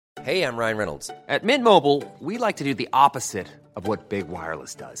Hey, I'm Ryan Reynolds. At Mint Mobile, we like to do the opposite of what Big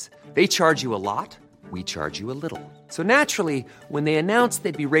Wireless does. They charge you a lot, we charge you a little. So naturally, when they announced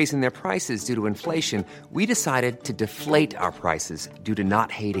they'd be raising their prices due to inflation, we decided to deflate our prices due to not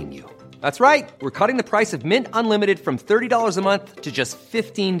hating you. That's right. We're cutting the price of Mint Unlimited from $30 a month to just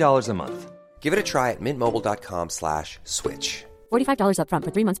 $15 a month. Give it a try at mintmobile.com/switch. $45 up front for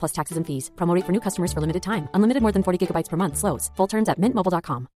 3 months plus taxes and fees. Promo rate for new customers for limited time. Unlimited more than 40 gigabytes per month. Slows full terms at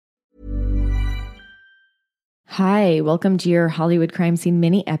mintmobile.com. Hi, welcome to your Hollywood Crime Scene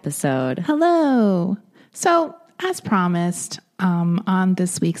mini episode. Hello. So, as promised, on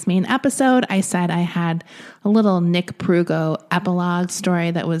this week's main episode, I said I had a little Nick Prugo epilogue story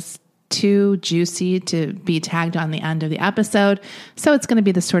that was too juicy to be tagged on the end of the episode. So it's going to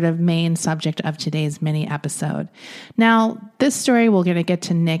be the sort of main subject of today's mini episode. Now, this story, we're going to get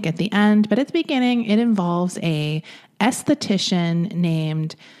to Nick at the end, but at the beginning, it involves a esthetician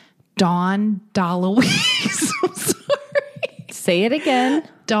named Dawn DeLuise. I'm sorry. Say it again.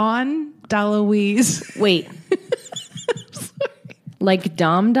 Dawn DeLuise. Wait. Like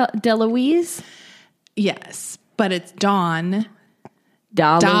Dom DeLuise? Yes, but it's Dawn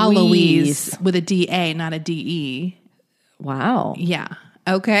DeLuise. with a D-A, not a D-E. Wow. Yeah.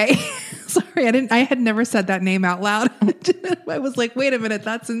 Okay. Sorry, I had never said that name out loud. I was like, wait a minute,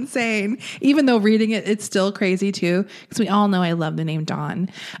 that's insane. Even though reading it, it's still crazy too, because we all know I love the name Dawn.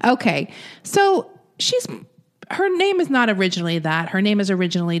 Okay. So her name is not originally that. Her name is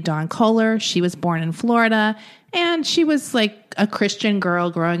originally Dawn Kohler. She was born in Florida, and she was like a Christian girl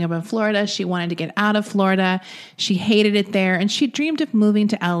growing up in Florida. She wanted to get out of Florida. She hated it there, and she dreamed of moving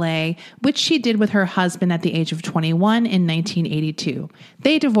to LA, which she did with her husband at the age of 21 in 1982.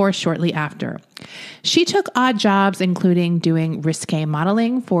 They divorced shortly after. She took odd jobs, including doing risque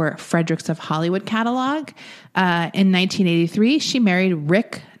modeling for Fredericks of Hollywood catalog. In 1983, she married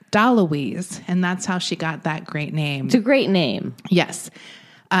Rick DeLuise, and that's how she got that great name. It's a great name. Yes.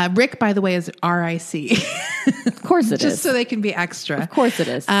 Rick, by the way, is R-I-C. Of course it is. Just so they can be extra. Of course it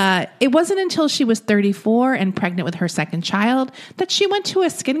is. It wasn't until she was 34 and pregnant with her second child that she went to a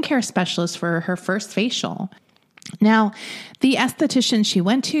skincare specialist for her first facial. Now, the esthetician she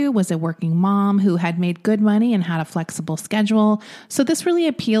went to was a working mom who had made good money and had a flexible schedule. So this really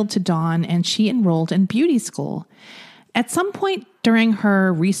appealed to Dawn, and she enrolled in beauty school. At some point during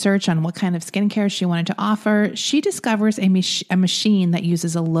her research on what kind of skincare she wanted to offer, she discovers a machine that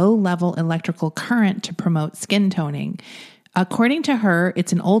uses a low-level electrical current to promote skin toning. According to her,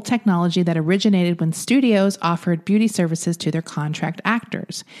 it's an old technology that originated when studios offered beauty services to their contract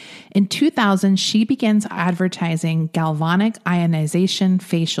actors. In 2000, she begins advertising galvanic ionization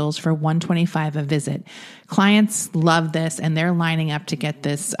facials for $125 a visit. Clients love this, and they're lining up to get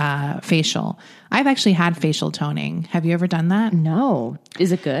this facial. I've actually had facial toning. Have you ever done that? No.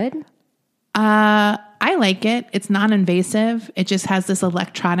 Is it good? I like it. It's non-invasive. It just has this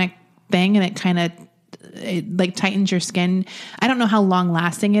electronic thing, and it like tightens your skin. I don't know how long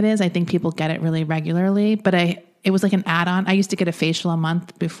lasting it is. I think people get it really regularly, but it was like an add-on. I used to get a facial a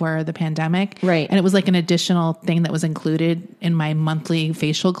month before the pandemic. Right. And it was like an additional thing that was included in my monthly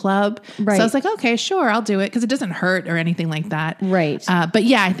facial club. Right. So I was like, okay, sure, I'll do it, because it doesn't hurt or anything like that. Right. But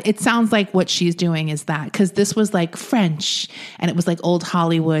yeah, it sounds like what she's doing is that, because this was like French and it was like old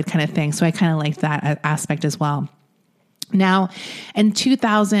Hollywood kind of thing. So I kind of liked that aspect as well. Now, in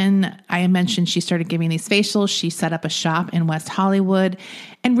 2000, I mentioned she started giving these facials. She set up a shop in West Hollywood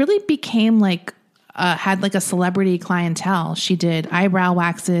and really became like, had like a celebrity clientele. She did eyebrow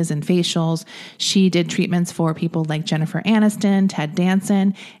waxes and facials. She did treatments for people like Jennifer Aniston, Ted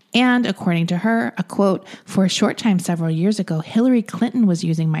Danson, and according to her, a quote, "For a short time several years ago, Hillary Clinton was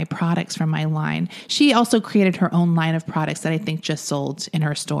using my products from my line." She also created her own line of products that I think just sold in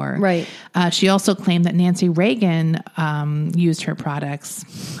her store. Right. She also claimed that Nancy Reagan used her products.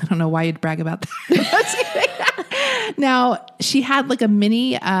 I don't know why you'd brag about that. Now, she had like a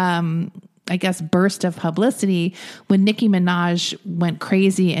mini burst of publicity when Nicki Minaj went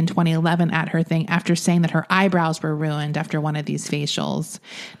crazy in 2011 at her thing after saying that her eyebrows were ruined after one of these facials.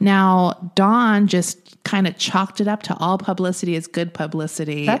 Now, Dawn just kind of chalked it up to all publicity is good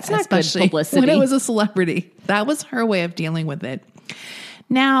publicity. That's not good publicity. When it was a celebrity. That was her way of dealing with it.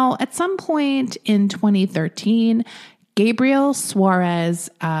 Now, at some point in 2013, Gabriel Suarez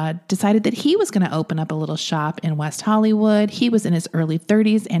decided that he was going to open up a little shop in West Hollywood. He was in his early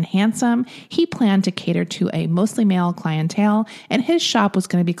 30s and handsome. He planned to cater to a mostly male clientele, and his shop was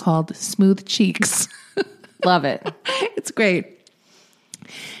going to be called Smooth Cheeks. Love it. It's great.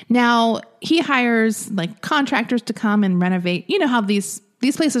 Now, he hires like contractors to come and renovate. You know how these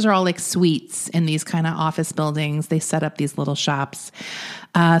these places are all like suites in these kind of office buildings. They set up these little shops.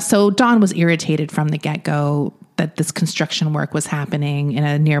 So Dawn was irritated from the get-go that this construction work was happening in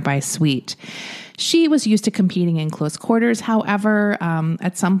a nearby suite. She was used to competing in close quarters. However,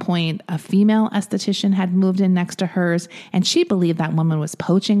 at some point, a female esthetician had moved in next to hers, and she believed that woman was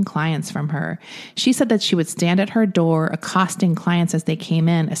poaching clients from her. She said that she would stand at her door accosting clients as they came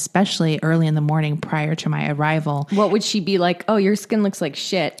in, especially early in the morning prior to my arrival. What would she be like? Oh, your skin looks like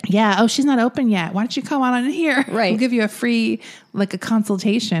shit. Yeah. Oh, she's not open yet. Why don't you come on in here? Right. We'll give you a free, like a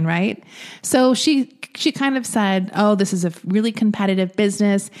consultation, right? So she kind of said, oh, this is a really competitive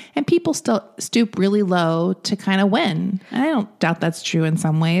business and people still stoop really low to kind of win. And I don't doubt that's true in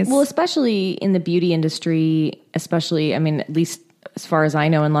some ways. Well, especially in the beauty industry, especially, I mean, at least as far as I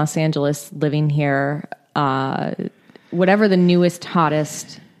know in Los Angeles, living here, whatever the newest,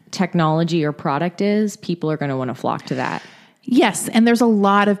 hottest technology or product is, people are going to want to flock to that. Yes. And there's a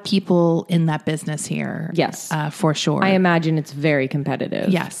lot of people in that business here. Yes. For sure. I imagine it's very competitive.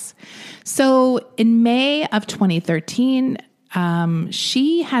 Yes. So in May of 2013,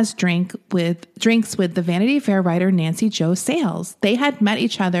 she has drinks with the Vanity Fair writer Nancy Jo Sales. They had met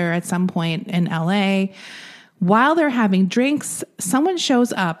each other at some point in LA. While they're having drinks, someone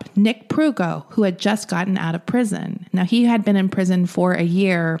shows up, Nick Prugo, who had just gotten out of prison. Now, he had been in prison for a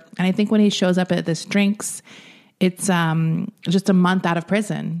year, and I think when he shows up at this drinks, it's just a month out of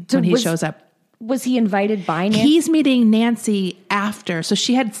prison when he shows up. Was he invited by Nancy? He's meeting Nancy after. So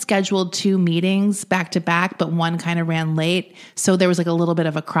she had scheduled 2 meetings back to back, but one kind of ran late. So there was like a little bit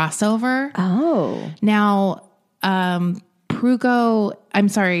of a crossover. Oh. Now, DeLuise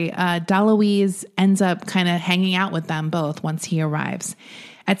ends up kind of hanging out with them both once he arrives.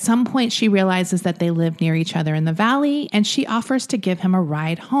 At some point, she realizes that they live near each other in the valley, and she offers to give him a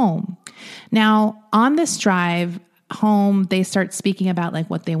ride home. Now, on this drive home, they start speaking about like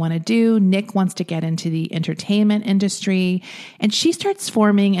what they want to do. Nick wants to get into the entertainment industry, and she starts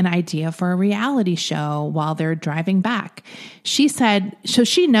forming an idea for a reality show while they're driving back. She said, so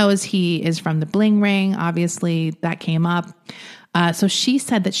she knows he is from the Bling Ring. Obviously, that came up. So she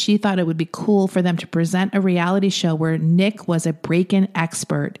said that she thought it would be cool for them to present a reality show where Nick was a break-in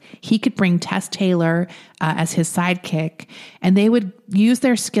expert. He could bring Tess Taylor as his sidekick, and they would use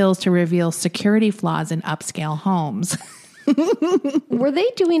their skills to reveal security flaws in upscale homes. Were they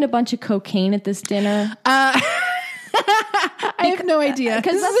doing a bunch of cocaine at this dinner? I have no idea.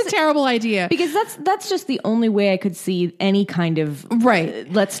 This is a terrible idea. Because that's just the only way I could see any kind of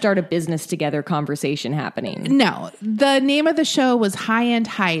let's start a business together conversation happening. No, the name of the show was High End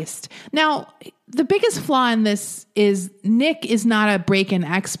Heist. Now, the biggest flaw in this is Nick is not a break-in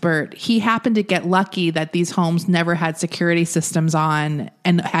expert. He happened to get lucky that these homes never had security systems on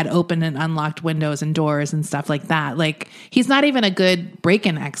and had open and unlocked windows and doors and stuff like that. Like, he's not even a good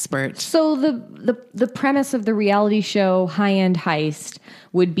break-in expert. So the premise of the reality show High End Heist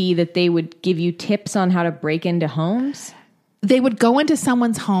would be that they would give you tips on how to break into homes? They would go into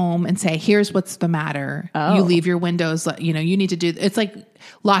someone's home and say, here's what's the matter. Oh. You leave your windows, you need to do, it's like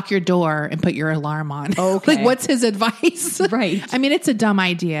lock your door and put your alarm on. Okay. Like, what's his advice? Right. I mean, it's a dumb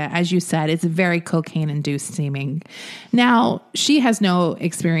idea. As you said, it's very cocaine induced seeming. Now, she has no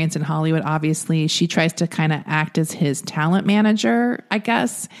experience in Hollywood, obviously. She tries to kind of act as his talent manager, I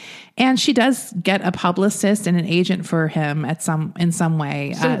guess. And she does get a publicist and an agent for him in some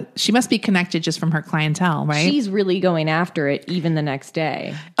way. So she must be connected just from her clientele, right? She's really going after it even the next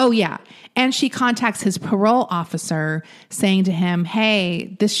day. Oh, yeah. And she contacts his parole officer saying to him,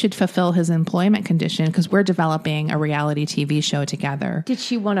 hey, this should fulfill his employment condition because we're developing a reality TV show together. Did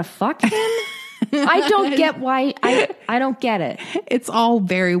she want to fuck him? I don't get why. I don't get it. It's all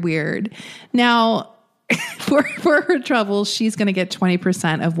very weird. Now, for her troubles, she's going to get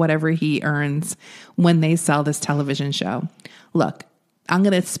 20% of whatever he earns when they sell this television show. Look, I'm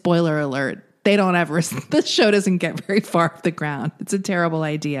going to spoiler alert. This show doesn't get very far off the ground. It's a terrible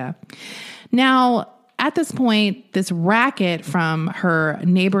idea. Now, at this point, this racket from her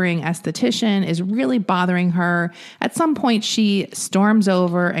neighboring esthetician is really bothering her. At some point, she storms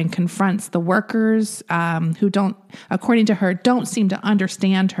over and confronts the workers who according to her, don't seem to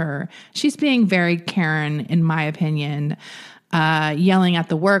understand her. She's being very Karen, in my opinion, yelling at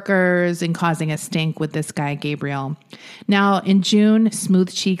the workers and causing a stink with this guy, Gabriel. Now, in June,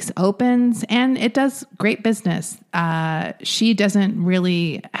 Smooth Cheeks opens and it does great business. She doesn't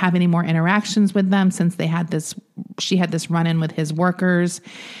really have any more interactions with them since she had this run-in with his workers.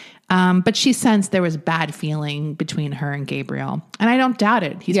 But she sensed there was bad feeling between her and Gabriel. And I don't doubt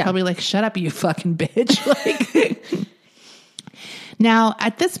it. He's probably like, shut up, you fucking bitch. Now,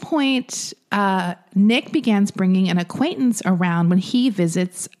 at this point, Nick begins bringing an acquaintance around when he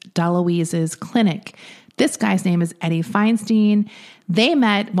visits DeLuise's clinic. This guy's name is Eddie Feinstein. They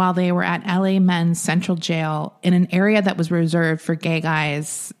met while they were at LA Men's Central Jail in an area that was reserved for gay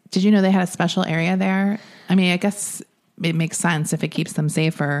guys. Did you know they had a special area there? I mean, I guess it makes sense if it keeps them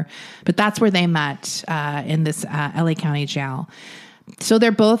safer. But that's where they met in this LA County jail. So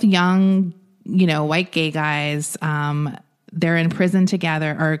they're both young, white gay guys. They're in prison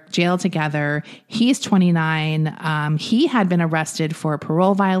together or jail together. He's 29. He had been arrested for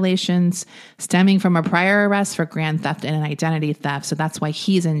parole violations stemming from a prior arrest for grand theft and an identity theft. So that's why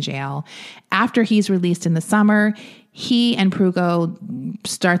he's in jail. After he's released in the summer, he and Prugo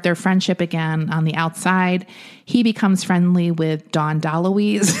start their friendship again on the outside. He becomes friendly with Dawn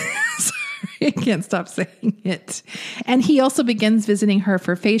DeLuise. I can't stop saying it. And he also begins visiting her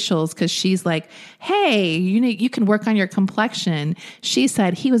for facials because she's like, hey, you can work on your complexion. She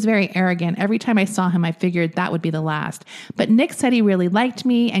said he was very arrogant. Every time I saw him, I figured that would be the last. But Nick said he really liked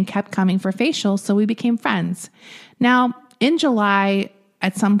me and kept coming for facials, so we became friends. Now, in July,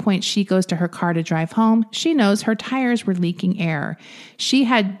 at some point, she goes to her car to drive home. She knows her tires were leaking air. She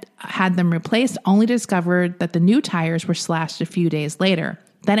had them replaced, only discovered that the new tires were slashed a few days later.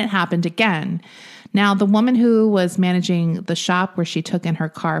 Then it happened again. Now, the woman who was managing the shop where she took in her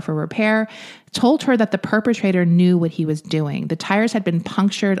car for repair told her that the perpetrator knew what he was doing. The tires had been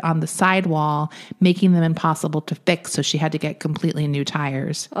punctured on the sidewall, making them impossible to fix, so she had to get completely new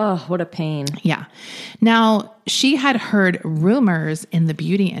tires. Oh, what a pain. Yeah. Now, she had heard rumors in the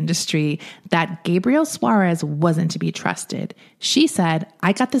beauty industry that Gabriel Suarez wasn't to be trusted. She said,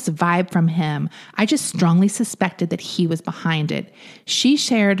 I got this vibe from him. I just strongly suspected that he was behind it. She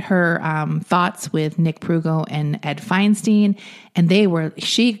shared her thoughts with Nick Prugo and Ed Feinstein, and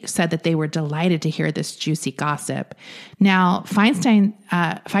she said that they were delighted to hear this juicy gossip. Now,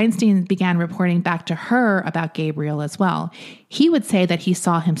 Feinstein began reporting back to her about Gabriel as well. He would say that he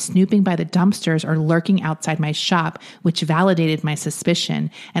saw him snooping by the dumpsters or lurking outside my shop, which validated my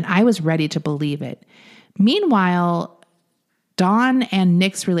suspicion, and I was ready to believe it. Meanwhile, Dawn and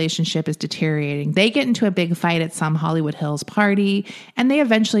Nick's relationship is deteriorating. They get into a big fight at some Hollywood Hills party, and they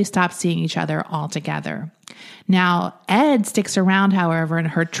eventually stop seeing each other altogether. Now, Ed sticks around, however, and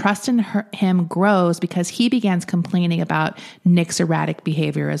her trust in him grows because he begins complaining about Nick's erratic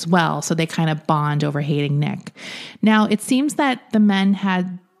behavior as well. So they kind of bond over hating Nick. Now, it seems that the men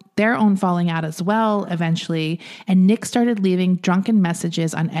had their own falling out as well eventually, and Nick started leaving drunken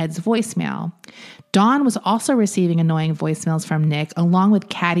messages on Ed's voicemail. Dawn was also receiving annoying voicemails from Nick, along with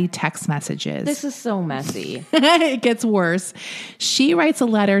catty text messages. This is so messy. It gets worse. She writes a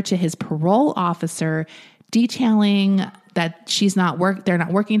letter to his parole officer detailing that they're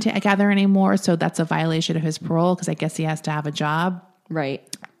not working together anymore, so that's a violation of his parole because I guess he has to have a job. Right.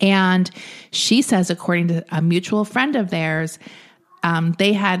 And she says, according to a mutual friend of theirs,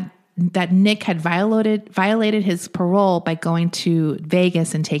 that Nick had violated his parole by going to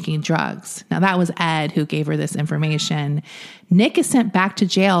Vegas and taking drugs. Now, that was Ed who gave her this information. Nick is sent back to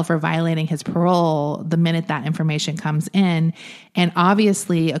jail for violating his parole the minute that information comes in. And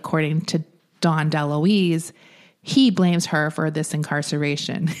obviously, according to Dawn DeLuise, he blames her for this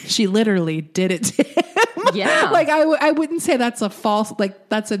incarceration. She literally did it to him. Yeah. Like I wouldn't say that's a false, like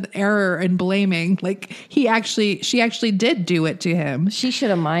that's an error in blaming. Like she actually did do it to him. She should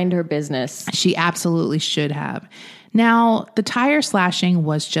have minded her business. She absolutely should have. Now, the tire slashing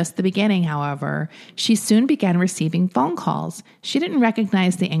was just the beginning, however. She soon began receiving phone calls. She didn't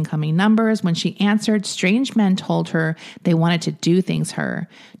recognize the incoming numbers. When she answered, strange men told her they wanted to do things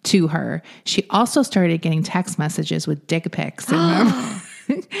to her. She also started getting text messages with dick pics.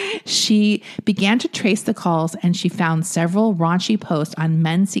 She began to trace the calls, and she found several raunchy posts on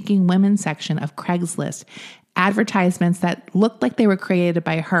men seeking women section of Craigslist, advertisements that looked like they were created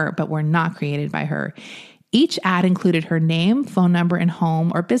by her but were not created by her. Each ad included her name, phone number, and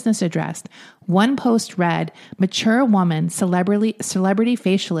home or business address. One post read, "Mature woman, celebrity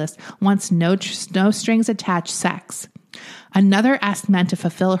facialist, wants no strings attached sex." Another asked men to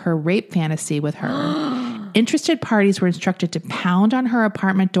fulfill her rape fantasy with her. Interested parties were instructed to pound on her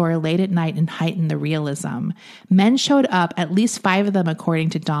apartment door late at night and heighten the realism. Men showed up, at least 5 of them according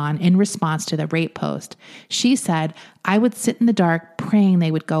to Dawn, in response to the rape post. She said, "I would sit in the dark praying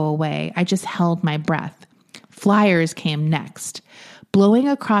they would go away. I just held my breath." Flyers came next. Blowing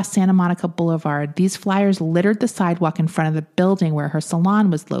across Santa Monica Boulevard, these flyers littered the sidewalk in front of the building where her salon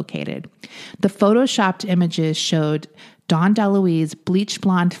was located. The photoshopped images showed Dawn DeLuise, bleached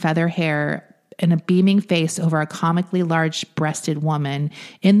blonde feather hair, and a beaming face over a comically large-breasted woman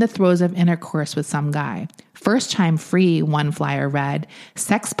in the throes of intercourse with some guy. First time free, one flyer read.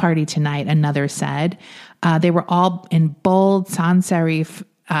 Sex party tonight, another said. They were all in bold sans serif,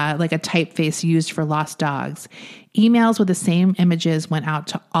 like a typeface used for lost dogs. Emails with the same images went out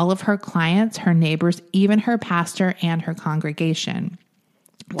to all of her clients, her neighbors, even her pastor and her congregation.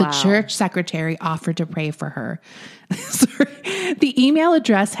 The church secretary offered to pray for her. The email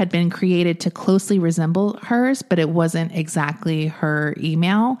address had been created to closely resemble hers, but it wasn't exactly her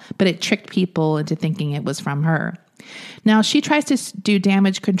email, but it tricked people into thinking it was from her. Now, she tries to do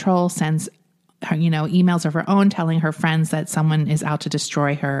damage control, sends her, emails of her own telling her friends that someone is out to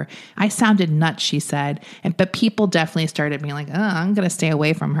destroy her. I sounded nuts, she said, but people definitely started being like, I'm going to stay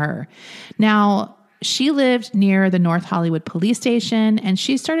away from her. Now, she lived near the North Hollywood police station, and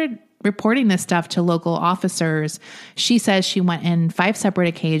she started reporting this stuff to local officers. She says she went in 5 separate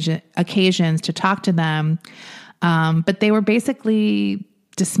occasions to talk to them, but they were basically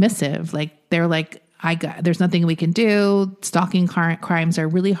dismissive. They're like, there's nothing we can do. Stalking crimes are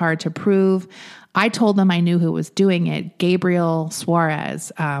really hard to prove. I told them I knew who was doing it, Gabriel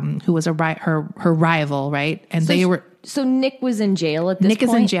Suarez, who was her rival, right? And So Nick was in jail at this point? Nick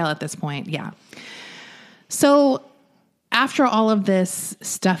is in jail at this point, yeah. So after all of this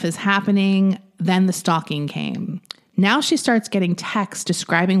stuff is happening, then the stalking came. Now she starts getting texts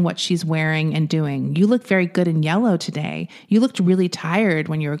describing what she's wearing and doing. You look very good in yellow today. You looked really tired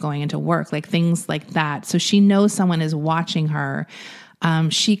when you were going into work, like things like that. So she knows someone is watching her.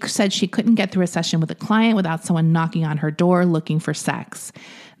 She said she couldn't get through a session with a client without someone knocking on her door looking for sex.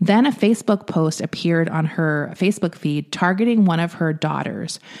 Then a Facebook post appeared on her Facebook feed targeting one of her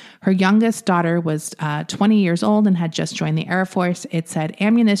daughters. Her youngest daughter was 20 years old and had just joined the Air Force. It said,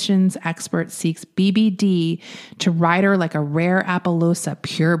 ammunitions expert seeks BBD to ride her like a rare Appaloosa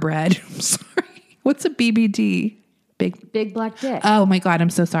purebred. I'm sorry. What's a BBD? Big black dick. Oh my God, I'm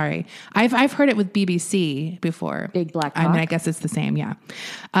so sorry. I've heard it with BBC before. Big black cock. I mean, I guess it's the same, yeah.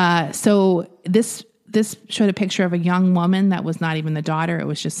 So this showed a picture of a young woman that was not even the daughter. It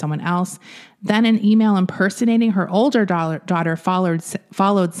was just someone else. Then an email impersonating her older daughter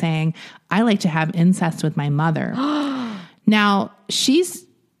followed saying, I like to have incest with my mother. Now,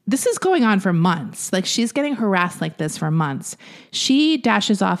 this is going on for months. Like, she's getting harassed like this for months. She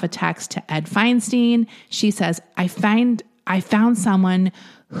dashes off a text to Ed Feinstein. She says, I found someone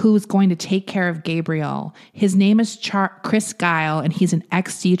who's going to take care of Gabriel. His name is Chris Guile, and he's an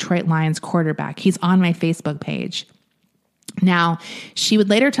ex-Detroit Lions quarterback. He's on my Facebook page. Now, she would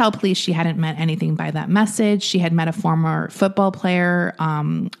later tell police she hadn't meant anything by that message. She had met a former football player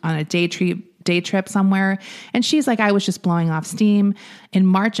on a day trip somewhere. And she's like, I was just blowing off steam. In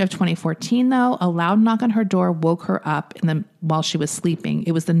March of 2014, though, a loud knock on her door woke her up while she was sleeping.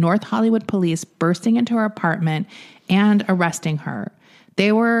 It was the North Hollywood police bursting into her apartment and arresting her.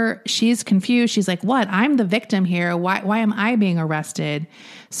 She's confused. She's like, what? I'm the victim here. Why am I being arrested?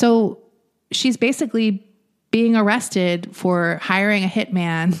 So she's basically being arrested for hiring a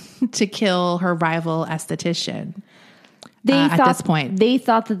hitman to kill her rival esthetician. At this point, they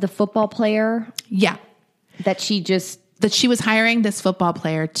thought that the football player, that she was hiring this football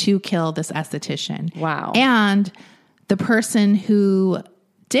player to kill this esthetician. Wow. And the person who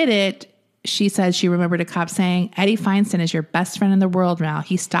did it, she says she remembered a cop saying, Eddie Feinstein is your best friend in the world now.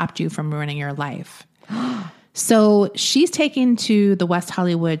 He stopped you from ruining your life. So she's taken to the West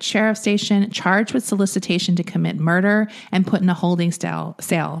Hollywood Sheriff's Station, charged with solicitation to commit murder and put in a holding cell.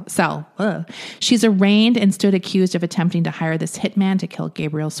 She's arraigned and stood accused of attempting to hire this hitman to kill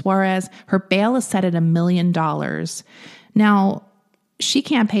Gabriel Suarez. Her bail is set at $1 million. Now, she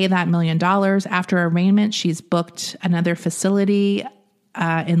can't pay that $1 million. After arraignment, she's booked another facility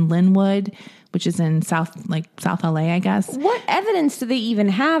in Linwood, which is in South LA, I guess. What evidence do they even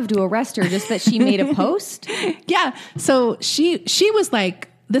have to arrest her? Just that she made a post? Yeah. So she was like,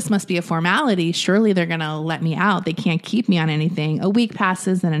 this must be a formality. Surely they're going to let me out. They can't keep me on anything. A week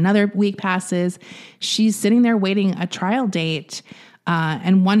passes, then another week passes. She's sitting there waiting a trial date,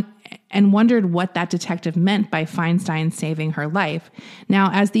 and wondered what that detective meant by Feinstein saving her life.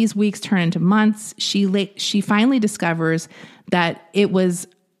 Now, as these weeks turn into months, she finally discovers that it was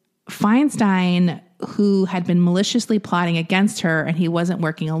Feinstein who had been maliciously plotting against her, and he wasn't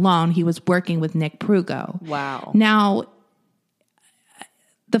working alone. He was working with Nick Prugo. Wow. Now,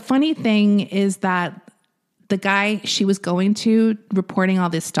 the funny thing is that the guy she was going to, reporting all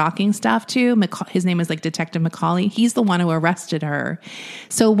this stalking stuff to, his name is like Detective McCauley. He's the one who arrested her.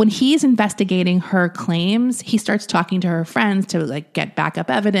 So when he's investigating her claims, he starts talking to her friends to like get backup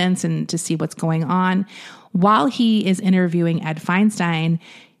evidence and to see what's going on. While he is interviewing Ed Feinstein,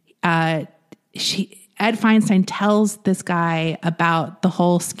 Ed Feinstein tells this guy about the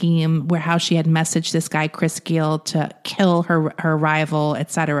whole scheme, where how she had messaged this guy, Chris Gill, to kill her rival,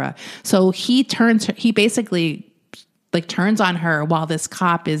 etc. So he basically like turns on her while this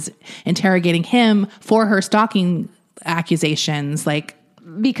cop is interrogating him for her stalking accusations. Like,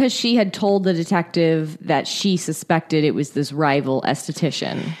 because she had told the detective that she suspected it was this rival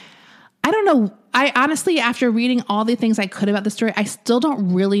esthetician. I don't know. I honestly, after reading all the things I could about the story, I still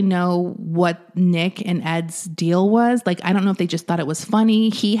don't really know what Nick and Ed's deal was. Like, I don't know if they just thought it was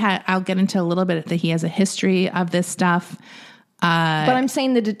funny. I'll get into a little bit that he has a history of this stuff. But I'm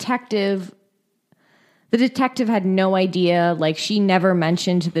saying the detective had no idea. Like, she never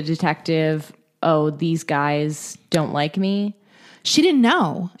mentioned to the detective, oh, these guys don't like me. She didn't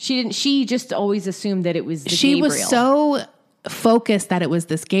know. She just always assumed that it was Gabriel. Was so focused that it was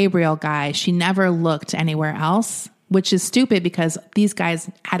this Gabriel guy. She never looked anywhere else, which is stupid because these guys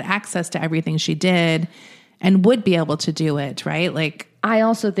had access to everything she did and would be able to do it, right? Like, I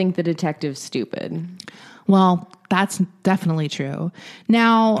also think the detective's stupid. Well, that's definitely true.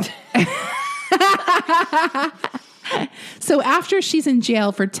 Now, so after she's in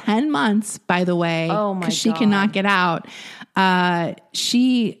jail for 10 months, by the way, because she cannot get out,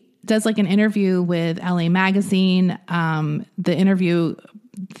 she does like an interview with LA Magazine. The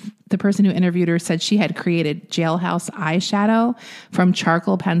person who interviewed her said she had created jailhouse eyeshadow from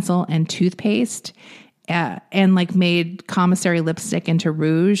charcoal pencil and toothpaste, and like made commissary lipstick into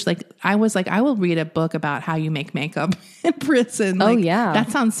rouge. Like, I was like, I will read a book about how you make makeup in prison. Like, yeah.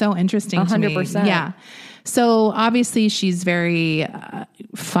 That sounds so interesting 100%. To me. Yeah. So obviously she's very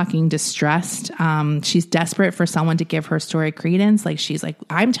fucking distressed. She's desperate for someone to give her story credence. Like, she's like,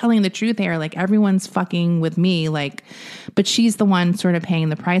 I'm telling the truth here. Like, everyone's fucking with me. Like, but she's the one sort of paying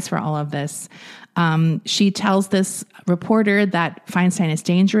the price for all of this. She tells this reporter that Feinstein is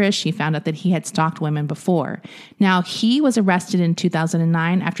dangerous. She found out that he had stalked women before. Now, he was arrested in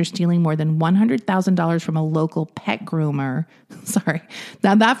 2009 after stealing more than $100,000 from a local pet groomer. Sorry.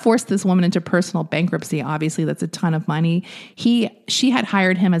 Now, that forced this woman into personal bankruptcy. Obviously, that's a ton of money. She had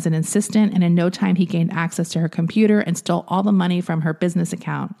hired him as an assistant, and in no time, he gained access to her computer and stole all the money from her business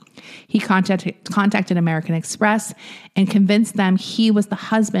account. He contacted American Express and convinced them he was the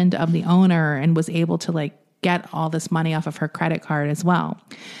husband of the owner and was able to like get all this money off of her credit card as well.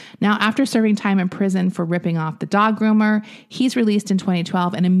 Now, after serving time in prison for ripping off the dog groomer, he's released in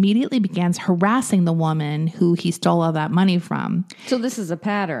 2012 and immediately begins harassing the woman who he stole all that money from. So this is a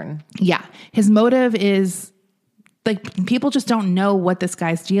pattern. Yeah. His motive is like, people just don't know what this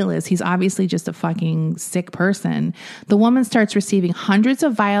guy's deal is. He's obviously just a fucking sick person. The woman starts receiving hundreds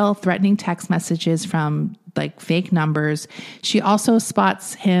of vile, threatening text messages from like fake numbers. She also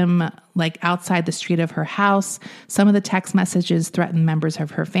spots him like outside the street of her house. Some of the text messages threaten members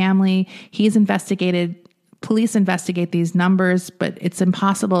of her family. Police investigate these numbers, but it's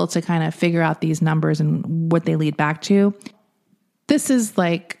impossible to kind of figure out these numbers and what they lead back to. This is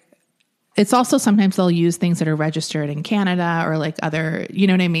like, it's also sometimes they'll use things that are registered in Canada or like other, you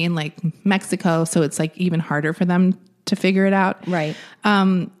know what I mean? Like Mexico. So it's like even harder for them to figure it out. Right.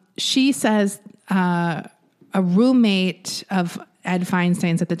 She says, a roommate of Ed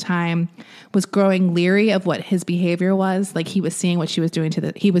Feinstein's at the time was growing leery of what his behavior was. Like, he was seeing what he was doing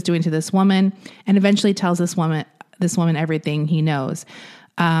to this woman, and eventually tells this woman everything he knows.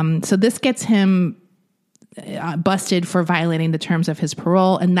 So this gets him busted for violating the terms of his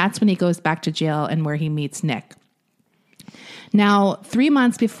parole. And that's when he goes back to jail and where he meets Nick. Now, 3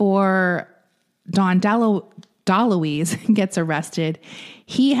 months before Don DeLuise gets arrested,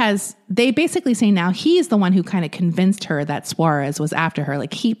 they basically say now he's the one who kind of convinced her that Suarez was after her.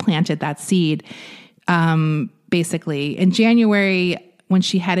 Like, he planted that seed, basically. In January, when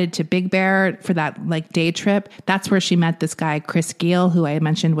she headed to Big Bear for that like day trip, that's where she met this guy, Chris Gill, who I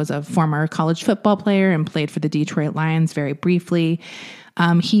mentioned was a former college football player and played for the Detroit Lions very briefly.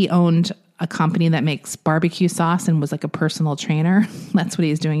 He owned a company that makes barbecue sauce and was like a personal trainer. That's what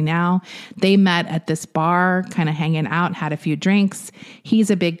he's doing now. They met at this bar, kind of hanging out, had a few drinks. He's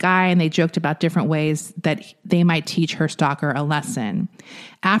a big guy, and they joked about different ways that they might teach her stalker a lesson.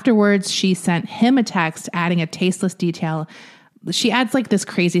 Afterwards, she sent him a text adding a tasteless detail. She adds like this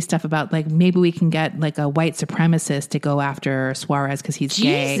crazy stuff about like, maybe we can get like a white supremacist to go after Suarez because he's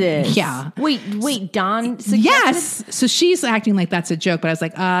gay. Yeah. Wait, Don suggested? Yes. So she's acting like that's a joke, but I was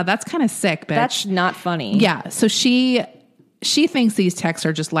like, that's kind of sick, bitch. That's not funny. Yeah. So she thinks these texts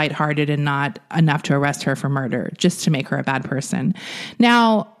are just lighthearted and not enough to arrest her for murder, just to make her a bad person.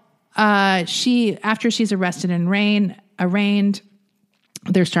 Now, after she's arrested and arraigned,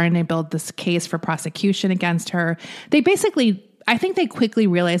 they're starting to build this case for prosecution against her. They basically I think they quickly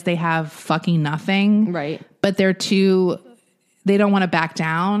realize they have fucking nothing. Right. But they don't want to back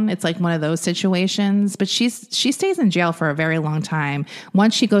down. It's like one of those situations. But she stays in jail for a very long time.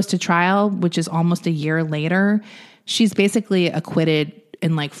 Once she goes to trial, which is almost a year later, she's basically acquitted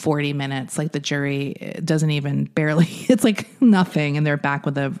in like 40 minutes. Like the jury doesn't even barely, it's like nothing. And they're back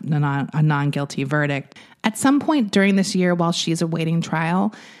with a non-guilty verdict. At some point during this year, while she's awaiting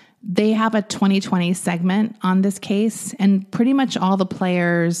trial, they have a 2020 segment on this case. And pretty much all the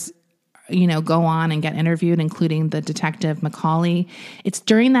players, go on and get interviewed, including the detective Macaulay. It's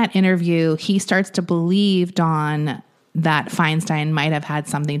during that interview, he starts to believe Dawn that Feinstein might have had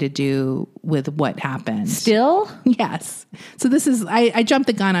something to do with what happened. Still? Yes. So this is, I jumped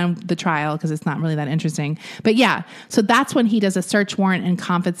the gun on the trial because it's not really that interesting. But yeah, so that's when he does a search warrant and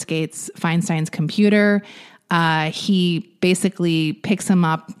confiscates Feinstein's computer. He basically picks him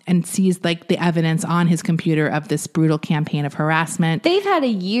up and sees like the evidence on his computer of this brutal campaign of harassment. They've had a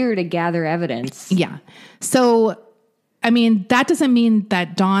year to gather evidence. Yeah. So, I mean, that doesn't mean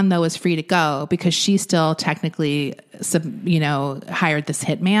that Dawn, though, is free to go because she still technically, hired this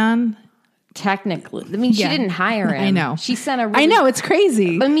hitman. Technically. I mean, she didn't hire him. I know. She sent I know, it's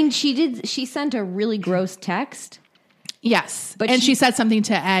crazy. I mean, she sent a really gross text. Yes. But she said something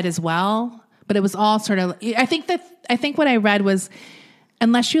to Ed as well. But it was all sort of, I think what I read was,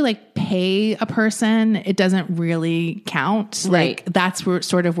 unless you like pay a person, it doesn't really count. Right. Like that's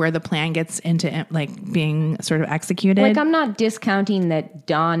sort of where the plan gets into like being sort of executed. Like I'm not discounting that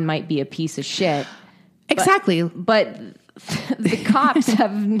Dawn might be a piece of shit. Exactly. But the cops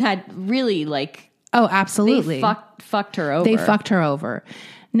have had really like, oh, absolutely. They fucked her over. They fucked her over.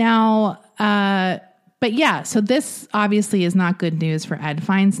 Now, but yeah, so this obviously is not good news for Ed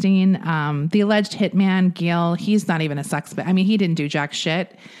Feinstein. The alleged hitman, Gil, he's not even a suspect. I mean, he didn't do jack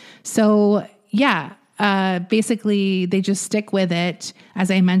shit. So yeah, basically they just stick with it.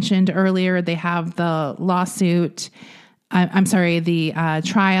 As I mentioned earlier, they have the lawsuit. The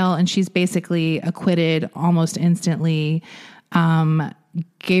trial, and she's basically acquitted almost instantly.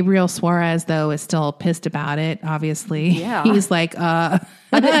 Gabriel Suarez, though, is still pissed about it, obviously. Yeah. He's like,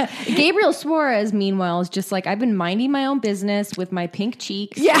 Gabriel Suarez, meanwhile, is just like, I've been minding my own business with my pink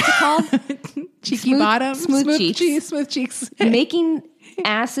cheeks. Yeah. What's it called? Cheeky bottom. Smooth cheeks. Smooth cheeks. Making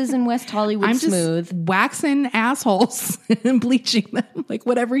asses in West Hollywood I'm smooth. Just waxing assholes and bleaching them. Like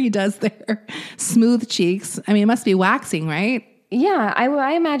whatever he does there. Smooth cheeks. I mean, it must be waxing, right? Yeah.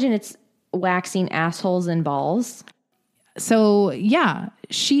 I imagine it's waxing assholes and balls. So yeah,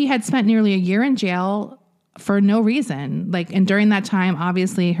 she had spent nearly a year in jail for no reason. Like, and during that time,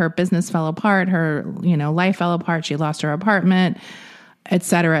 obviously her business fell apart, her, life fell apart. She lost her apartment, et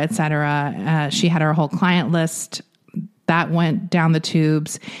cetera, et cetera. She had her whole client list that went down the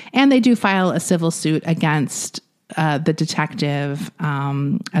tubes, and they do file a civil suit against the detective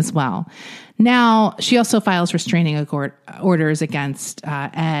as well. Now, she also files restraining orders against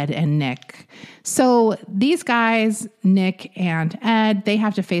Ed and Nick. So these guys, Nick and Ed, they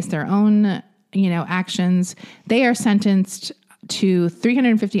have to face their own, actions. They are sentenced to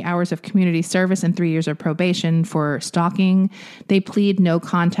 350 hours of community service and 3 years of probation for stalking. They plead no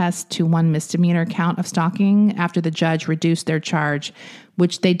contest to one misdemeanor count of stalking after the judge reduced their charge,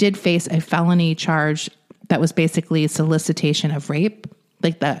 which they did face a felony charge that was basically solicitation of rape.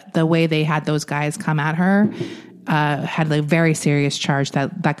 Like the way they had those guys come at her had a very serious charge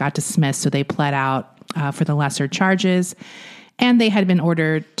that got dismissed. So they pled out for the lesser charges. And they had been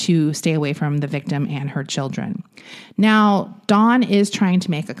ordered to stay away from the victim and her children. Now, Dawn is trying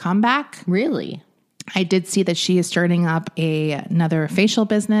to make a comeback. Really? I did see that she is starting up another facial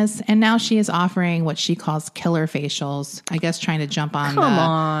business. And now she is offering what she calls killer facials. I guess trying to jump on. Come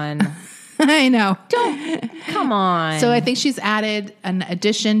on. I know. Come on. So I think she's added an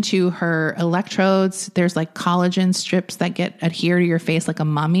addition to her electrodes. There's like collagen strips that adhere to your face like a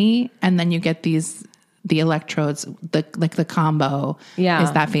mummy. And then you get the electrodes, the combo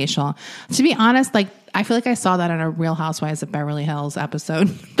is that facial. To be honest, like I feel like I saw that on a Real Housewives of Beverly Hills episode.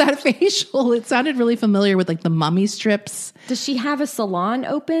 That facial, it sounded really familiar with like the mummy strips. Does she have a salon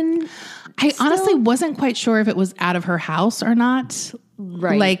open? I honestly wasn't quite sure if it was out of her house or not.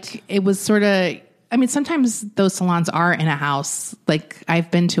 Right. Like it was sort of, I mean, sometimes those salons are in a house. Like I've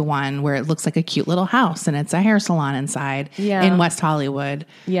been to one where it looks like a cute little house and it's a hair salon inside in West Hollywood.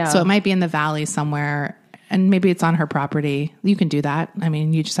 Yeah. So it might be in the valley somewhere and maybe it's on her property. You can do that. I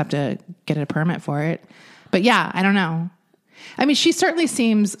mean, you just have to get a permit for it. But yeah, I don't know. I mean, she certainly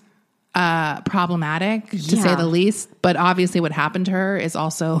seems problematic to say the least, but obviously what happened to her is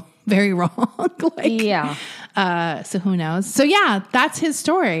also very wrong. So who knows? So yeah, that's his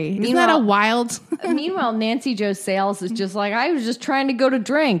story. Isn't that a wild? Meanwhile, Nancy Jo Sales is just like, I was just trying to go to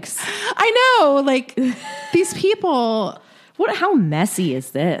drinks. I know, like these people. How messy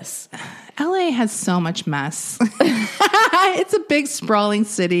is this? LA has so much mess. It's a big sprawling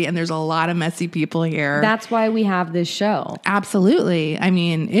city and there's a lot of messy people here. That's why we have this show. Absolutely. I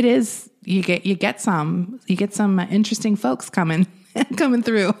mean, it is, you get some interesting folks coming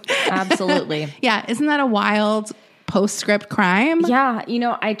through. Absolutely. Yeah. Isn't that a wild postscript crime? Yeah.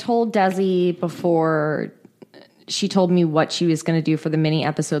 I told Desi before she told me what she was going to do for the mini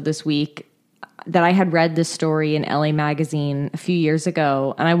episode this week that I had read this story in LA Magazine a few years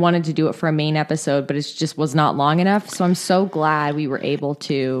ago, and I wanted to do it for a main episode, but it just was not long enough. So I'm so glad we were able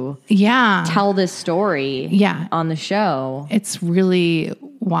to tell this story on the show. It's really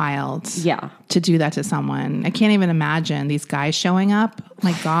wild to do that to someone. I can't even imagine these guys showing up.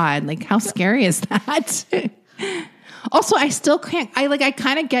 My God, like how scary is that? Also, I still can't, I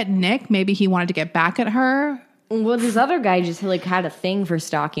kind of get Nick. Maybe he wanted to get back at her. Well, this other guy just had a thing for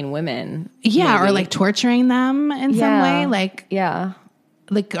stalking women. Yeah, maybe. or like torturing them in some way.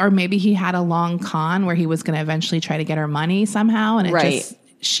 Or maybe he had a long con where he was going to eventually try to get her money somehow, and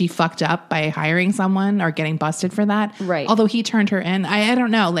she fucked up by hiring someone or getting busted for that. Right. Although he turned her in. I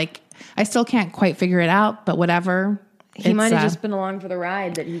don't know. Like, I still can't quite figure it out, but whatever. He might have just been along for the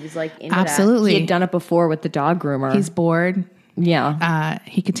ride that he was like into absolutely. That. He had done it before with the dog groomer. He's bored. Yeah.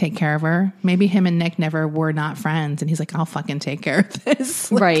 He could take care of her. Maybe him and Nick never were not friends. And he's like, I'll fucking take care of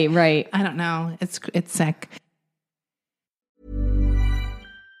this. Right. I don't know. It's sick.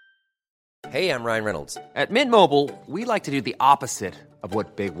 Hey, I'm Ryan Reynolds. At Mint Mobile, we like to do the opposite of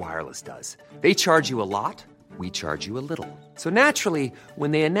what Big Wireless does. They charge you a lot. We charge you a little. So naturally,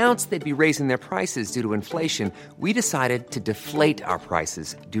 when they announced they'd be raising their prices due to inflation, we decided to deflate our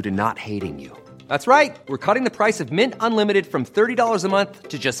prices due to not hating you. That's right. We're cutting the price of Mint Unlimited from $30 a month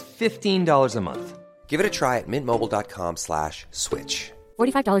to just $15 a month. Give it a try at mintmobile.com/switch.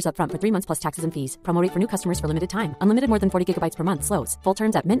 $45 up front for 3 months plus taxes and fees. Promo rate for new customers for limited time. Unlimited more than 40 gigabytes per month. Slows full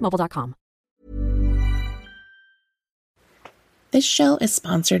terms at mintmobile.com. This show is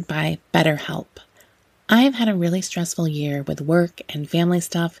sponsored by BetterHelp. I have had a really stressful year with work and family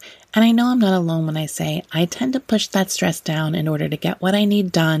stuff, and I know I'm not alone when I say I tend to push that stress down in order to get what I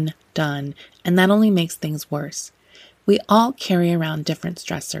need done, and that only makes things worse. We all carry around different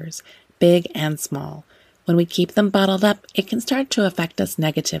stressors, big and small. When we keep them bottled up, it can start to affect us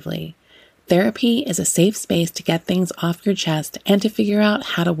negatively. Therapy is a safe space to get things off your chest and to figure out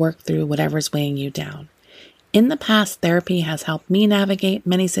how to work through whatever's weighing you down. In the past, therapy has helped me navigate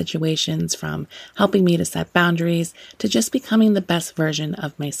many situations, from helping me to set boundaries to just becoming the best version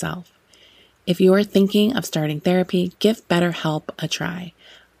of myself. If you are thinking of starting therapy, give BetterHelp a try.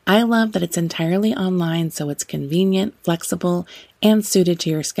 I love that it's entirely online, so it's convenient, flexible, and suited to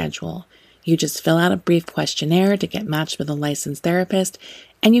your schedule. You just fill out a brief questionnaire to get matched with a licensed therapist,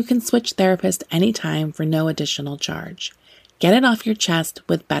 and you can switch therapists anytime for no additional charge. Get it off your chest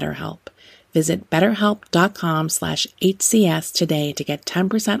with BetterHelp. Visit betterhelp.com/HCS today to get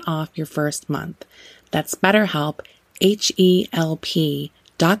 10% off your first month. That's BetterHelp,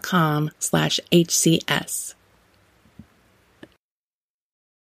 HELP.com/HCS.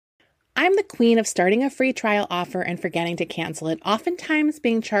 I'm the queen of starting a free trial offer and forgetting to cancel it, oftentimes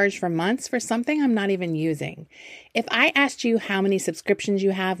being charged for months for something I'm not even using. If I asked you how many subscriptions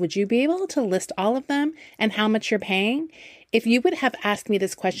you have, would you be able to list all of them and how much you're paying? If you would have asked me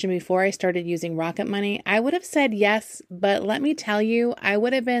this question before I started using Rocket Money, I would have said yes, but let me tell you, I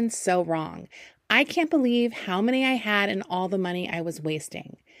would have been so wrong. I can't believe how many I had and all the money I was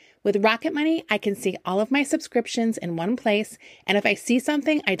wasting. With Rocket Money, I can see all of my subscriptions in one place, and if I see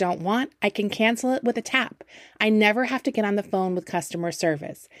something I don't want, I can cancel it with a tap. I never have to get on the phone with customer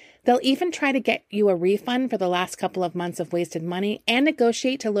service. They'll even try to get you a refund for the last couple of months of wasted money and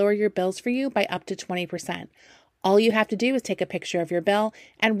negotiate to lower your bills for you by up to 20%. All you have to do is take a picture of your bill,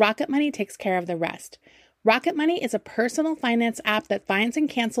 and Rocket Money takes care of the rest. Rocket Money is a personal finance app that finds and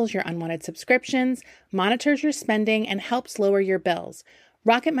cancels your unwanted subscriptions, monitors your spending, and helps lower your bills.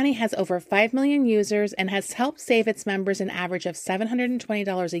 Rocket Money has over 5 million users and has helped save its members an average of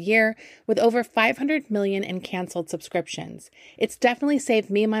 $720 a year, with over 500 million in canceled subscriptions. It's definitely saved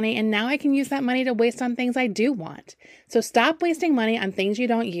me money, and now I can use that money to waste on things I do want. So stop wasting money on things you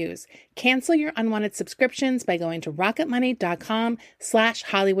don't use. Cancel your unwanted subscriptions by going to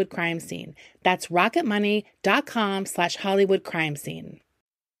rocketmoney.com/Hollywood Crime Scene. That's rocketmoney.com/Hollywood Crime Scene.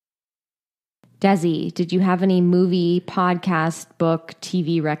 Desi, did you have any movie, podcast, book,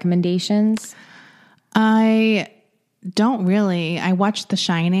 TV recommendations? I don't really. I watched The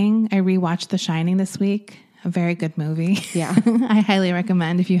Shining. I rewatched The Shining this week. A very good movie. Yeah. I highly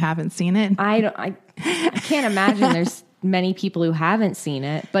recommend if you haven't seen it. I can't imagine there's many people who haven't seen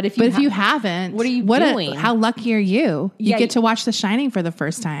it. But if you haven't, what are you doing? How lucky are you? You get to watch The Shining for the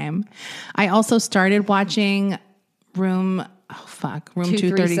first time. I also started watching Room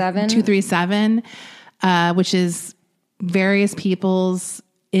 237, which is various people's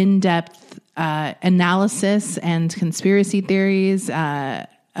in-depth analysis and conspiracy theories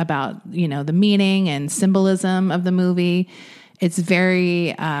about, the meaning and symbolism of the movie. It's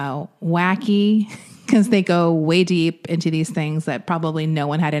very wacky because they go way deep into these things that probably no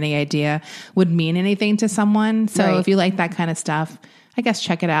one had any idea would mean anything to someone. So if you like that kind of stuff, I guess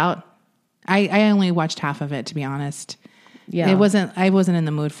check it out. I only watched half of it, to be honest. Yeah. I wasn't in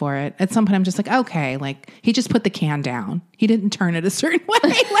the mood for it. At some point I'm just like, okay, like he just put the can down. He didn't turn it a certain way.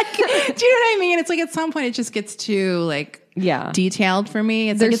 Like, do you know what I mean? It's like at some point it just gets too detailed for me.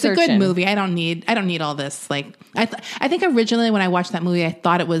 It's like, it's a good movie. I don't need all this. Like I think originally when I watched that movie, I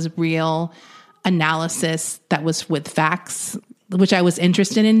thought it was real analysis that was with facts, which I was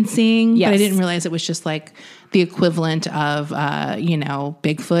interested in seeing, but I didn't realize it was just like the equivalent of,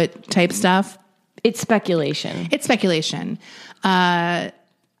 Bigfoot type stuff. It's speculation. I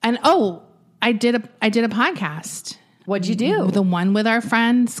did a podcast. What'd you do? The one with our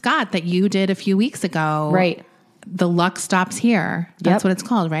friend Scott that you did a few weeks ago. Right. The Luck Stops Here. That's what it's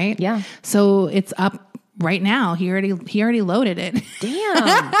called, right? Yeah. So it's up right now. He already loaded it.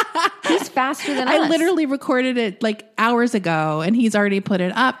 Damn. He's faster than us. I literally recorded it like hours ago and he's already put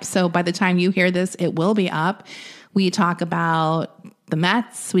it up. So by the time you hear this, it will be up. We talk about the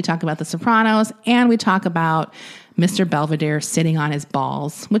Mets, we talk about The Sopranos, and we talk about Mr. Belvedere sitting on his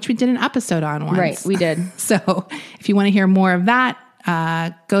balls, which we did an episode on once. Right, we did. So if you want to hear more of that,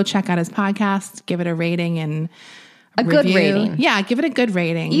 go check out his podcast, give it a rating and a good rating. Yeah, give it a good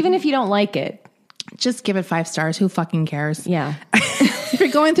rating. Even if you don't like it. Just give it 5 stars. Who fucking cares? Yeah. If you're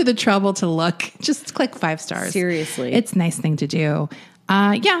going through the trouble to look, just click 5 stars. Seriously. It's a nice thing to do.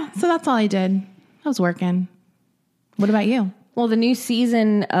 So that's all I did. I was working. What about you? Well, the new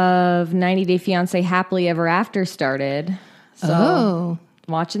season of 90 Day Fiancé Happily Ever After started. So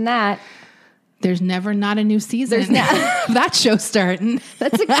watching that. There's never not a new season. That show's starting.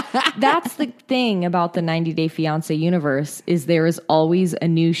 That's the thing about the 90 Day Fiancé universe is there is always a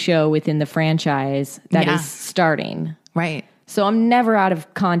new show within the franchise that is starting. Right. So I'm never out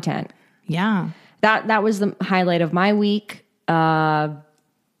of content. Yeah. That was the highlight of my week. I'm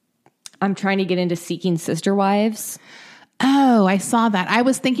trying to get into Seeking Sister Wives. Oh, I saw that. I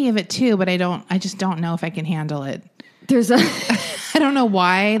was thinking of it too, but I just don't know if I can handle it. I don't know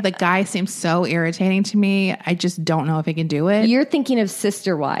why. The guy seems so irritating to me. I just don't know if I can do it. You're thinking of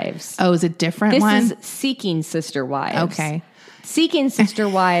Sister Wives. Oh, is it different one? This is Seeking Sister Wives. Okay. Seeking Sister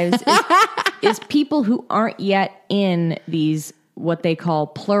Wives is people who aren't yet in these, what they call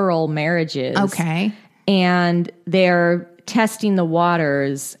plural marriages. Okay. And they're testing the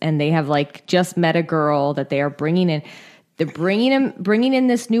waters and they have like just met a girl that they are bringing in. They're bringing in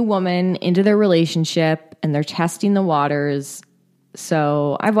this new woman into their relationship and they're testing the waters.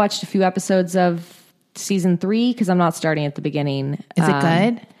 So I've watched a few episodes of season 3 because I'm not starting at the beginning. Is it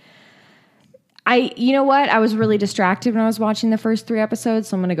good? You know what? I was really distracted when I was watching the first 3 episodes,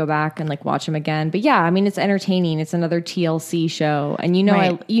 so I'm going to go back and like watch them again. But yeah, I mean, it's entertaining. It's another TLC show, and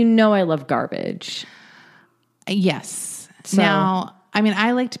I love garbage. Yes. So, now, I mean,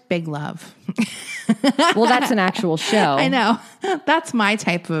 I liked Big Love. Well, that's an actual show. I know. That's my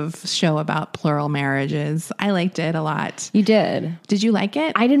type of show about plural marriages. I liked it a lot. You did? Did you like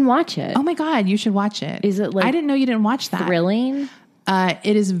it? I didn't watch it. Oh my God, you should watch it. Is it like I didn't know you didn't watch that. Thrilling?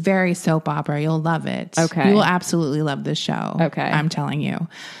 It is very soap opera. You'll love it. Okay. You will absolutely love this show. Okay. I'm telling you.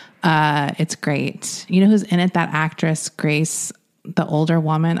 It's great. You know who's in it? That actress, Grace, the older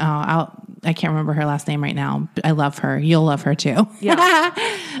woman. I can't remember her last name right now. But I love her. You'll love her too. Yeah.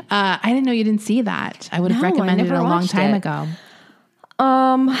 I didn't know you didn't see that. I would have recommended it a long time ago.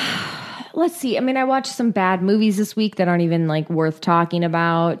 Let's see. I mean, I watched some bad movies this week that aren't even like worth talking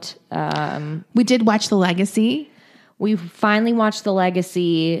about. We did watch The Legacy. We finally watched The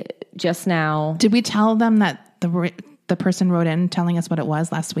Legacy just now. Did we tell them that the person wrote in telling us what it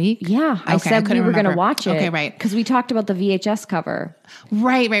was last week? Yeah. I said we were going to watch it. Okay, right. Because we talked about the VHS cover.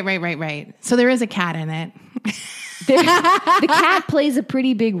 Right. So there is a cat in it. The cat plays a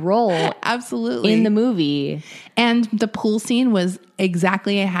pretty big role. Absolutely. In the movie. And the pool scene was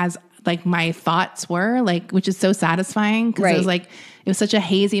exactly as like my thoughts were, like, which is so satisfying because right. it was such a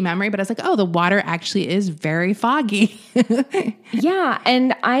hazy memory, but I was like, oh, the water actually is very foggy. Yeah.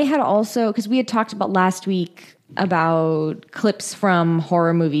 And I had also, because we had talked about last week, about clips from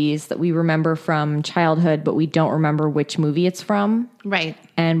horror movies that we remember from childhood, but we don't remember which movie it's from. Right.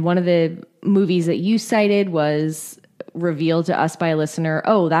 And one of the movies that you cited was revealed to us by a listener.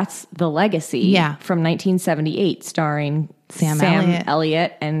 Oh, that's The Legacy. Yeah. From 1978, starring Sam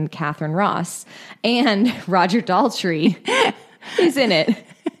Elliott and Catherine Ross. And Roger Daltrey is in it.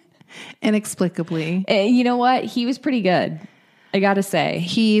 Inexplicably. You know what? He was pretty good, I gotta say.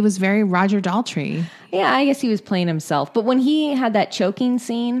 He was very Roger Daltrey. Yeah, I guess he was playing himself. But when he had that choking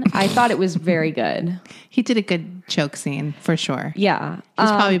scene, I thought it was very good. He did a good choke scene, for sure. Yeah. He's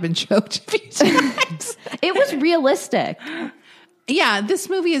probably been choked a few times. It was realistic. Yeah, this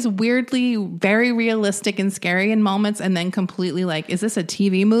movie is weirdly very realistic and scary in moments, and then completely like, is this a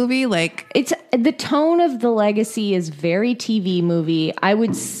TV movie? Like, It's the tone of The Legacy is very TV movie. I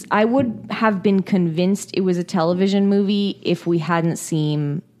would have been convinced it was a television movie if we hadn't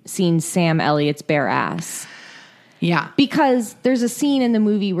seen Sam Elliott's bare ass. yeah. Because there's a scene in the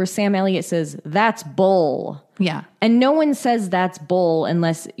movie where Sam Elliott says, "That's bull." Yeah. And no one says that's bull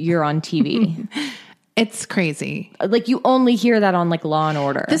unless you're on TV. It's crazy. Like you only hear that on like Law and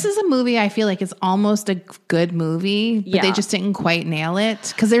Order. This is a movie I feel like is almost a good movie, but Yeah. they just didn't quite nail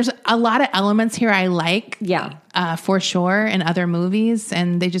it. Because there's a lot of elements here I like, Yeah. For sure, in other movies,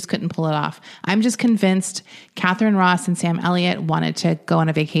 and they just couldn't pull it off. I'm just convinced Catherine Ross and Sam Elliott wanted to go on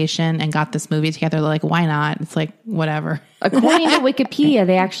a vacation and got this movie together. They're like, why not? It's like, whatever. According to Wikipedia,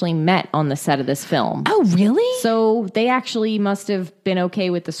 they actually met on the set of this film. Oh, really? So they actually must have been okay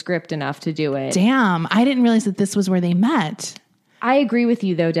with the script enough to do it. Damn, I didn't realize that this was where they met. I agree with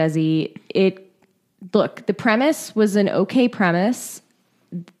you though, Desi. Look, the premise was an okay premise.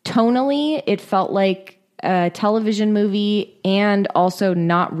 Tonally, it felt like a television movie and also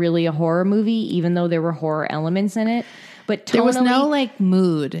not really a horror movie, even though there were horror elements in it. But tonally, There was no like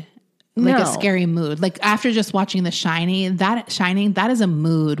mood. Like No. a scary mood. Like after just watching The Shining, that is a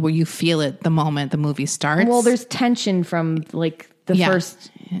mood where you feel it the moment the movie starts. well, there's tension from like the Yeah.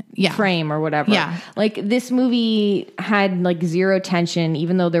 first Yeah. frame or whatever. Yeah. Like this movie had like zero tension,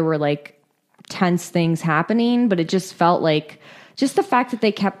 even though there were like tense things happening, but it just felt like just the fact that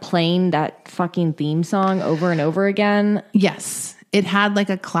they kept playing that fucking theme song over and over again. Yes. It had like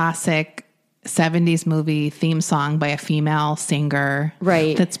a classic 70s movie theme song by a female singer.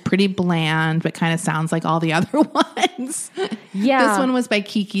 Right. That's pretty bland, but kind of sounds like all the other ones. Yeah. This one was by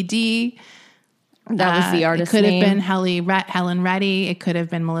Kiki D. That was the artist It could name. have been Helen Reddy. It could have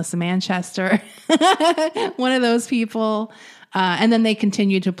been Melissa Manchester. One of those people. And then they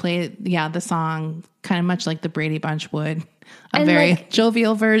continued to play, the song kind of much like the Brady Bunch would. A And, very like-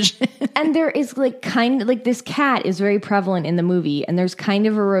 jovial version. And there is like kind of like this cat is very prevalent in the movie, and there's kind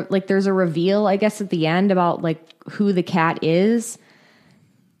of there's a reveal, I guess, at the end about like who the cat is,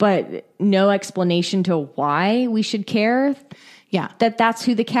 but no explanation to why we should care Yeah. that that's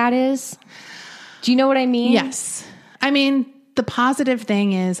who the cat is. Do you know what I mean? Yes. I mean, the positive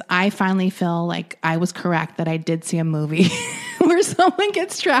thing is I finally feel like I was correct that I did see a movie where someone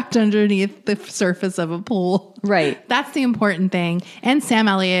gets trapped underneath the surface of a pool. Right. That's the important thing. And Sam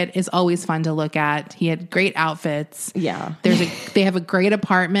Elliott is always fun to look at. He had great outfits. Yeah. They have a great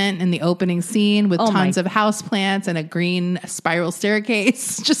apartment in the opening scene with Oh tons my- of houseplants and a green spiral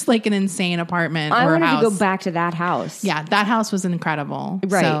staircase. Just like an insane apartment I or wanted house. to go back to that house. Yeah, that house was incredible.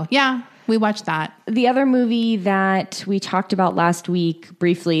 Right. So, yeah, we watched that. The other movie that we talked about last week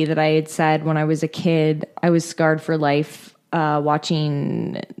briefly that I had said when I was a kid, I was scarred for life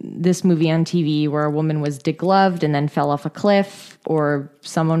watching this movie on TV where a woman was degloved and then fell off a cliff, or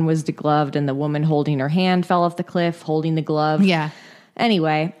someone was degloved and the woman holding her hand fell off the cliff, holding the glove. Yeah.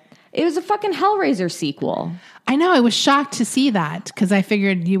 Anyway, it was a fucking Hellraiser sequel. I know. I was shocked to see that because I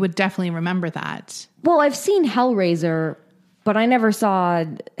figured you would definitely remember that. Well, I've seen Hellraiser, but I never saw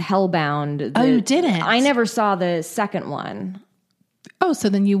Hellbound. Oh, you didn't? I never saw the second one. Oh, so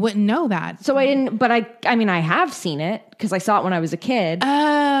then you wouldn't know that. So I didn't, but I mean, I have seen it because I saw it when I was a kid.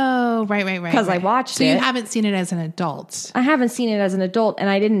 Oh, right. 'Cause I watched so it. you haven't seen it as an adult. I haven't seen it as an adult, and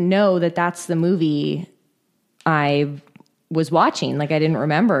I didn't know that that's the movie I was watching. Like, I didn't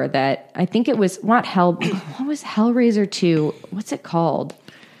remember that. I think it was what was Hellraiser 2? What's it called?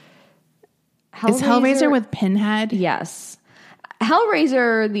 Is Hellraiser with Pinhead? Yes.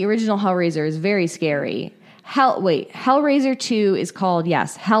 Hellraiser, the original Hellraiser, is very scary. Hellraiser 2 is called,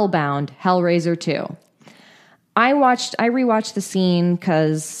 Hellbound, Hellraiser 2. I rewatched the scene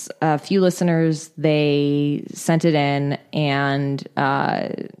because a few listeners, they sent it in, and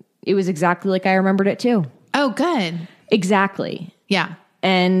it was exactly like I remembered it too. Oh, good. Exactly. Yeah.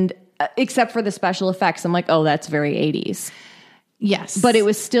 And except for the special effects, I'm like, oh, that's very 80s. Yes. But it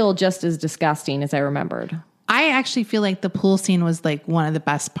was still just as disgusting as I remembered. I actually feel like the pool scene was like one of the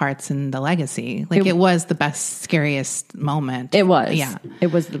best parts in the Legacy. Like it was the best, scariest moment. It was. Yeah.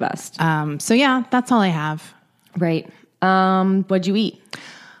 It was the best. So yeah, that's all I have. Right. What'd you eat?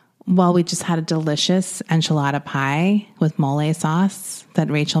 Well, we just had a delicious enchilada pie with mole sauce that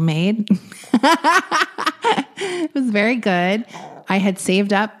Rachel made. It was very good. I had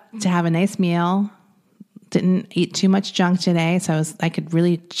saved up to have a nice meal. Didn't eat too much junk today, so I could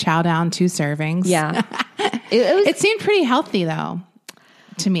really chow down 2 servings. Yeah. It seemed pretty healthy though,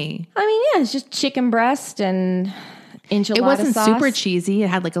 to me. I mean, yeah, it's just chicken breast and enchilada It wasn't sauce. super cheesy. It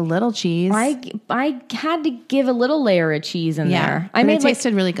had like a little cheese. I had to give a little layer of cheese in there. But it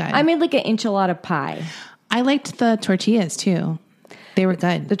tasted really good. I made like an enchilada pie. I liked the tortillas too. They were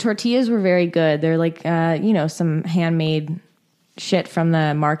good. The tortillas were very good. They're like, some handmade shit from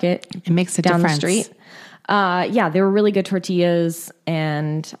the market. It makes a down difference. the street. Yeah, they were really good tortillas.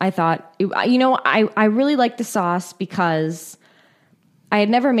 And I thought, I really liked the sauce because I had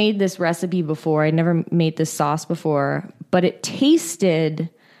never made this recipe before. I'd never made this sauce before, but it tasted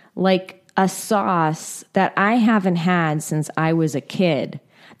like a sauce that I haven't had since I was a kid,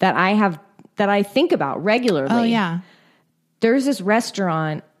 that I think about regularly. Oh yeah. There's this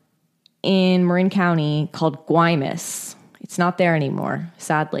restaurant in Marin County called Guaymas. It's not there anymore,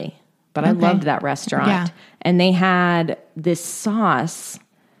 sadly. But I loved that restaurant. Yeah. And they had this sauce,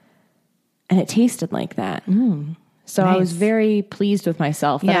 and it tasted like that. So I was very pleased with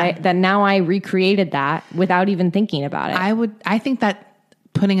myself that now I recreated that without even thinking about it. I think that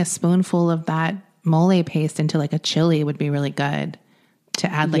putting a spoonful of that mole paste into like a chili would be really good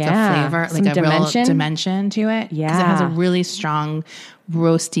to add like a flavor, some like a dimension. real dimension to it. Yeah. Because it has a really strong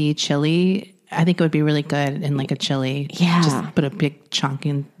roasty chili. I think it would be really good in like a chili. Yeah. Just put a big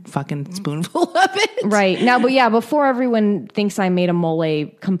chunking fucking spoonful of it. Right. Now, but yeah, before everyone thinks I made a mole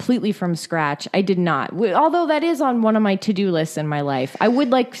completely from scratch, I did not. Although that is on one of my to-do lists in my life. I would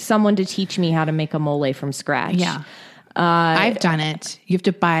like someone to teach me how to make a mole from scratch. Yeah. I've done it. You have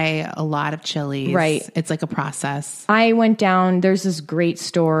to buy a lot of chilies. Right. It's like a process. I went down, there's this great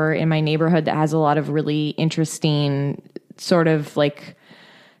store in my neighborhood that has a lot of really interesting sort of like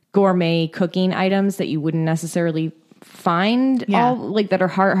gourmet cooking items that you wouldn't necessarily find that are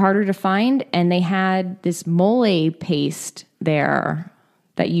harder to find. And they had this mole paste there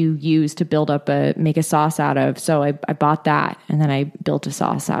that you use to make a sauce out of. So I bought that and then I built a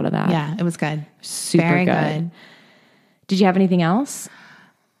sauce out of that. Yeah, it was good. Super Very good. Did you have anything else?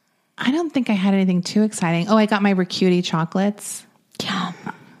 I don't think I had anything too exciting. Oh, I got my Racuti chocolates. Yum.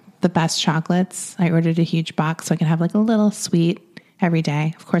 The best chocolates. I ordered a huge box so I can have like a little sweet every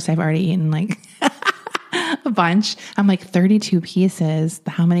day. Of course, I've already eaten like a bunch. I'm like 32 pieces.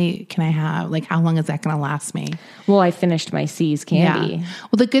 How many can I have? Like, how long is that going to last me? Well, I finished my C's candy. Yeah.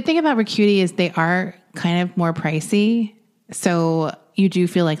 Well, the good thing about Racuti is they are kind of more pricey. So you do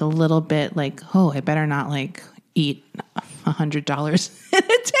feel like a little bit like, oh, I better not like eat $100 in a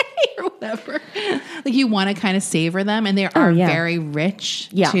day or whatever. Like you want to kind of savor them, and they are very rich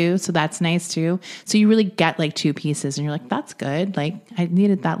too. So that's nice too. So you really get like 2 pieces and you're like, that's good. Like I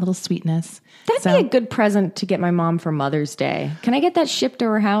needed that little sweetness. That'd be a good present to get my mom for Mother's Day. Can I get that shipped to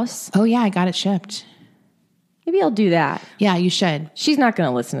her house? Oh yeah, I got it shipped. Maybe I'll do that. Yeah, you should. She's not going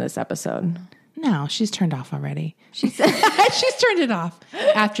to listen to this episode. No, she's turned off already. She's turned it off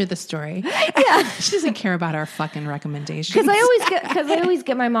after the story. Yeah, she doesn't care about our fucking recommendations. Because I always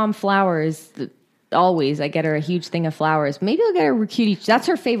get my mom flowers. Always, I get her a huge thing of flowers. Maybe I'll get her Racuti. That's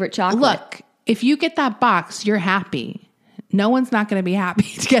her favorite chocolate. Look, if you get that box, you're happy. No one's not going to be happy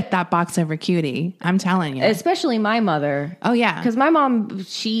to get that box of Racuti. I'm telling you, especially my mother. Oh yeah, because my mom,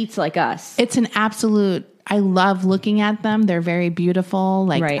 she eats like us. It's an absolute. I love looking at them. They're very beautiful.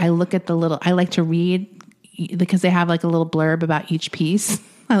 Like I look at I like to read because they have like a little blurb about each piece.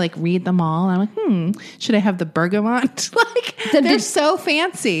 I like read them all. I'm like, should I have the bergamot? Like they're so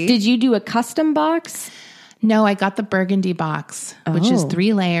fancy. Did you do a custom box? No, I got the burgundy box, which is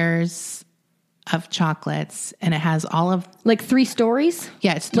 3 layers of chocolates, and it has all of like 3 stories.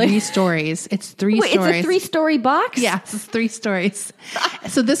 Yeah, it's 3 stories. It's 3 stories. It's a 3-story box. Yeah, it's 3 stories.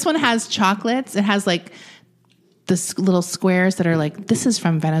 So this one has chocolates. It has like the little squares that are like, this is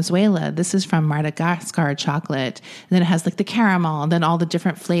from Venezuela. This is from Madagascar chocolate. And then it has like the caramel and then all the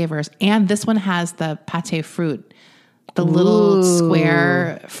different flavors. And this one has the pate fruit, the little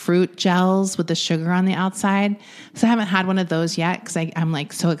square fruit gels with the sugar on the outside. So I haven't had one of those yet because I'm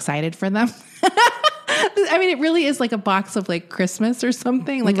like so excited for them. I mean, it really is like a box of like Christmas or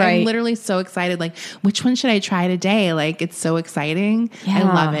something. Like I'm literally so excited. Like, which one should I try today? Like, it's so exciting. Yeah. I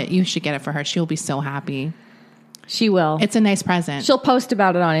love it. You should get it for her. She'll be so happy. She will. It's a nice present. She'll post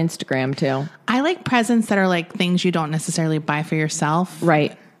about it on Instagram too. I like presents that are like things you don't necessarily buy for yourself.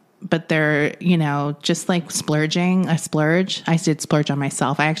 Right. But they're, you know, just like splurging. I splurge. I did splurge on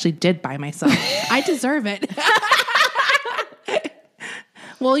myself. I actually did buy myself. I deserve it.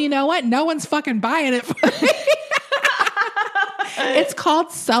 Well, you know what? No one's fucking buying it for me. It's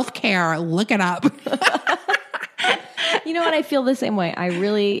called self-care. Look it up. You know what? I feel the same way. I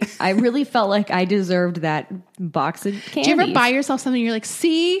really felt like I deserved that box of candies. Do you ever buy yourself something you're like,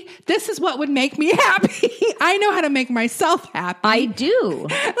 see, this is what would make me happy. I know how to make myself happy. I do.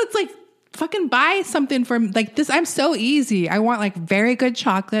 It's like, fucking buy something for like this. I'm so easy. I want like very good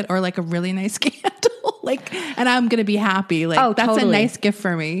chocolate or like a really nice candle. Like, and I'm going to be happy. Like, that's totally. a nice gift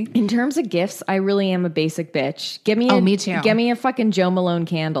for me. In terms of gifts, I really am a basic bitch. Me too. Give me a fucking Jo Malone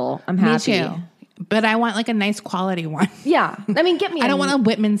candle. I'm happy. Me too. But I want like a nice quality one. Yeah. I mean, get me I don't want a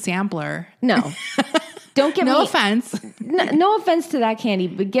Whitman sampler. No. Don't give me... No offense. No offense to that candy,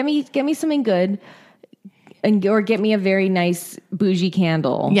 but give me something good or get me a very nice bougie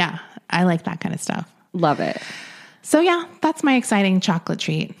candle. Yeah. I like that kind of stuff. Love it. So yeah, that's my exciting chocolate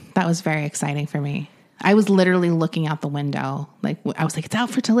treat. That was very exciting for me. I was literally looking out the window. Like, I was like, it's out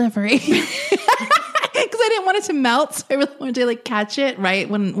for delivery. Because I didn't want it to melt. So I really wanted to like catch it right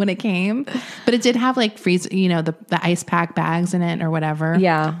when it came. But it did have like freeze, you know, the ice pack bags in it or whatever.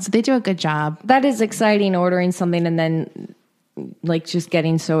 Yeah. So they do a good job. That is exciting, ordering something and then like just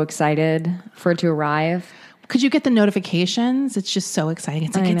getting so excited for it to arrive. Could you get the notifications? It's just so exciting.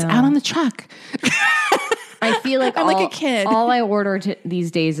 It's like, it's out on the truck. I feel like I'm like a kid. All I order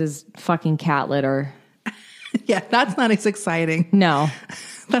these days is fucking cat litter. Yeah, that's not as exciting. No.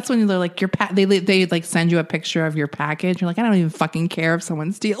 That's when they're like, they like send you a picture of your package. You're like, I don't even fucking care if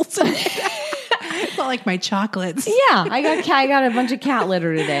someone steals it. It's not like my chocolates. Yeah, I got a bunch of cat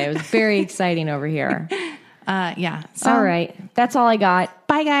litter today. It was very exciting over here. Yeah. So, all right. That's all I got.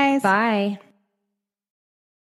 Bye, guys. Bye.